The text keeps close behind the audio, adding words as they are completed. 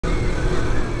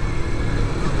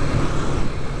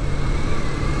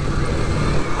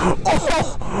Oh,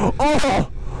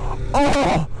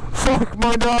 fuck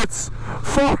my nuts.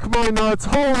 Fuck my nuts.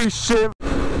 Holy shit.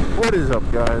 What is up,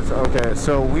 guys? Okay,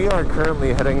 so we are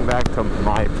currently heading back to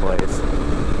my place.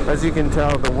 As you can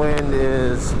tell, the wind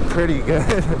is pretty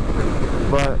good.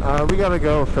 But we gotta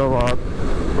go fill up.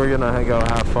 We're gonna go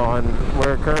have fun.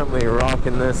 We're currently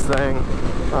rocking this thing.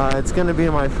 It's gonna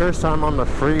be my first time on the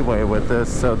freeway with this,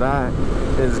 so that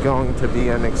is going to be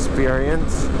an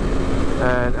experience.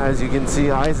 And as you can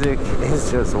see, Isaac is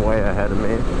just way ahead of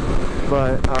me.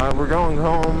 But we're going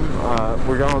home.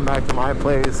 We're going back to my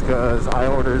place because I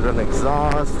ordered an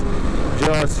exhaust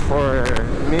just for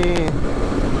me.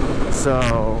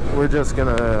 So we're just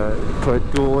gonna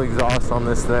put dual exhaust on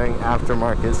this thing,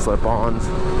 aftermarket slip-ons.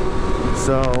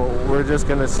 So we're just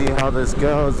gonna see how this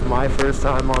goes. My first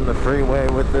time on the freeway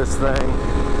with this thing.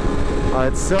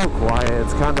 It's so quiet,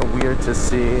 it's kind of weird to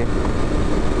see.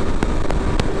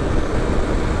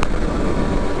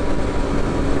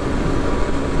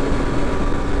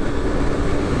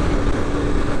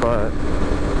 But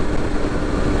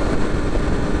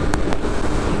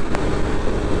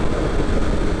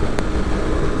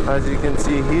as you can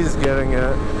see, he's getting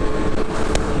it.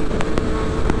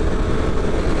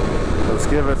 Let's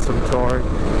give it some torque.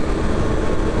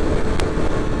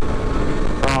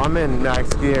 Oh, I'm in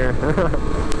next gear.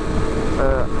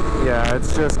 Yeah,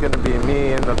 it's just gonna be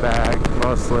me in the back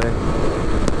mostly.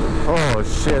 Oh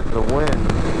shit, the wind.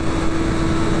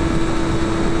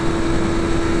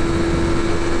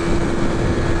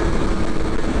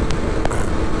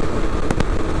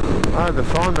 The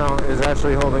phone mount is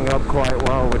actually holding up quite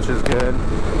well, which is good.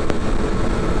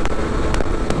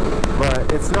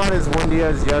 But it's not as windy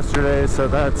as yesterday, so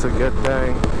that's a good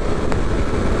thing.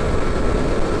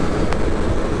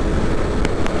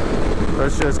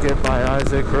 Let's just get by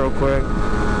Isaac real quick.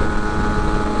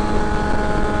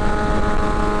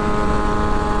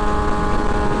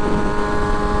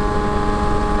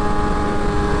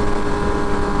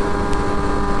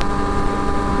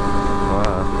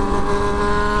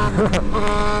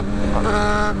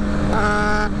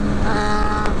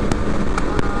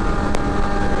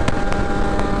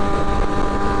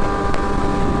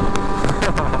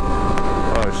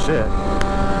 Oh shit.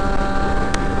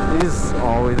 He's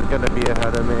always gonna be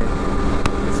ahead of me,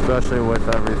 especially with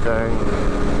everything.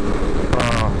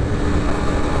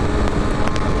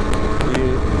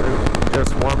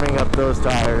 Just warming up those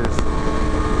tires.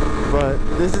 But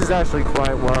this is actually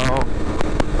quite well.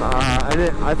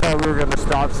 I thought we were gonna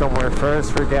stop somewhere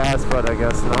first for gas, but I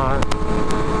guess not.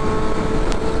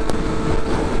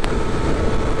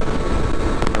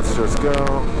 Let's just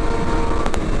go.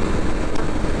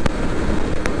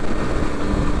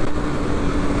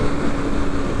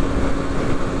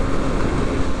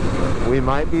 We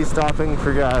might be stopping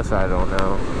for gas, I don't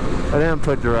know. I didn't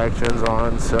put directions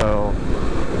on, so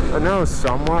I know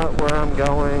somewhat where I'm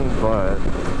going, but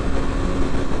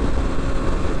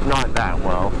not that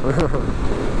well.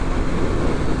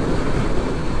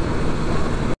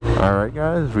 Alright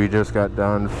guys, we just got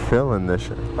done filling this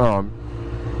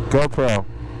GoPro.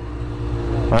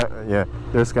 Yeah,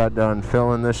 just got done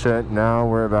filling this shit. Now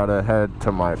we're about to head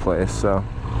to my place, so.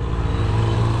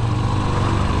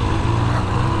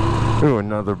 Ooh,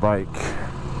 another bike.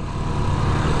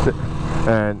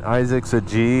 And Isaac's a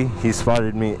G. He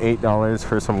spotted me $8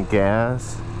 for some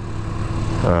gas.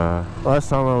 Last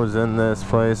time I was in this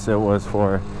place, it was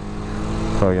for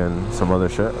fucking some other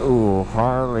shit. Ooh,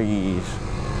 Harleys.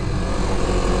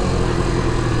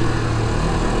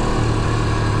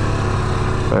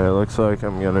 It looks like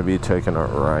I'm gonna be taking a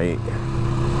right.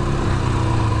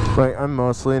 Like, I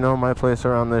mostly know my place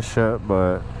around this shit,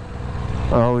 but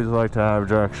I always like to have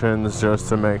directions just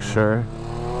to make sure.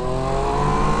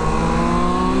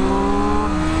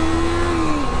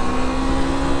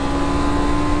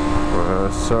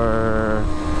 Sir.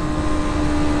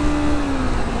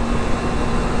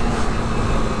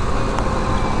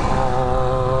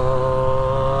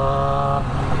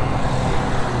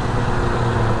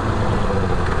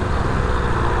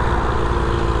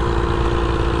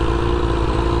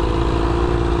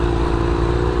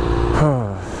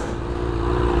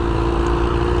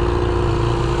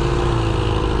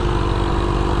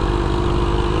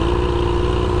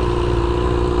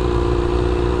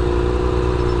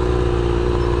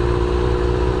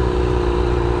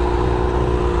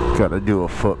 Gotta do a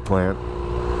foot plant.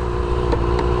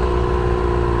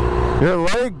 Your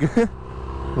leg.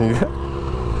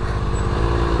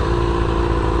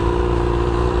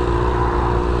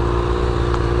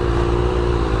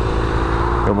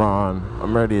 Come on,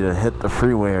 I'm ready to hit the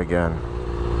freeway again.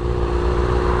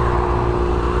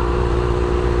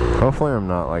 Oh, Hopefully I'm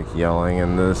not like yelling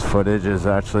and this footage is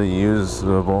actually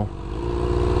usable.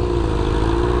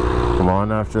 Come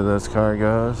on, after this car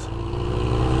goes.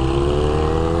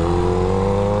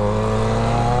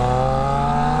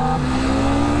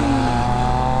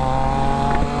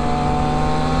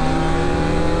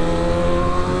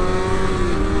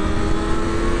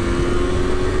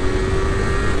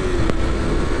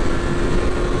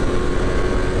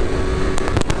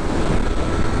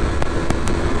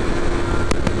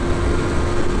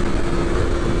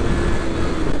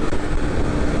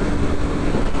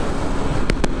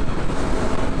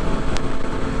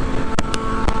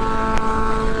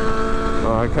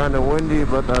 Kind of windy,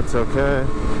 but that's okay.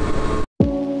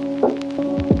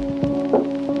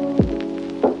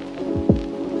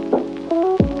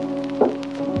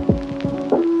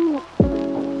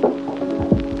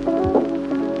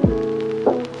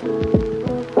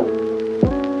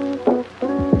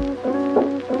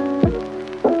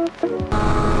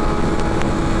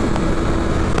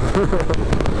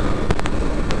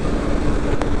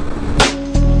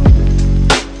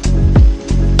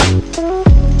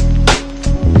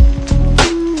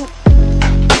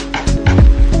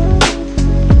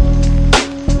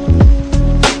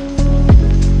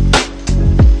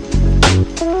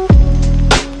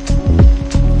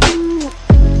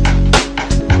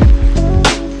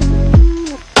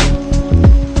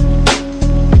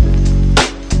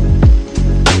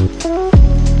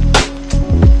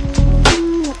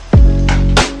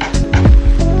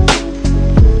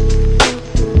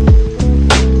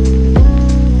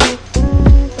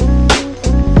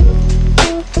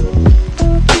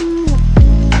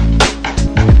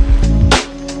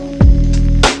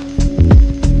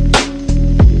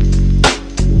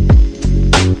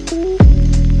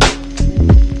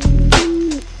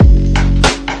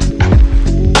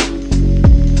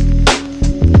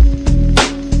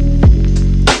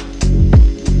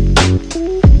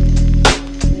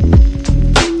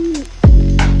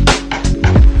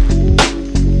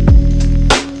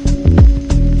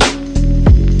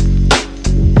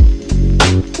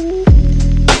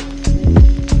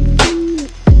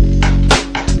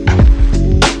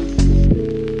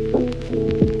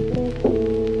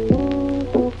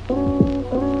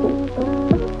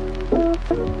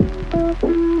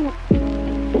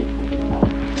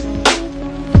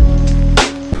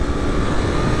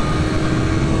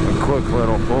 Quick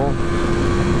little pull.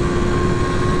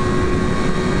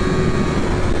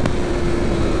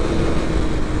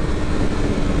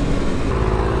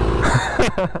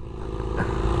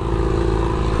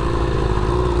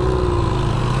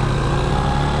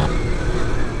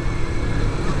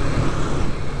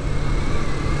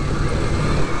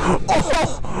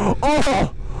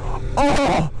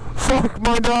 Oh, fuck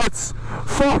my nuts.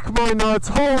 Fuck my nuts.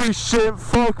 Holy shit,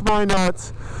 fuck my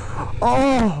nuts.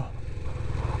 Oh,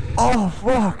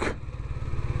 fuck.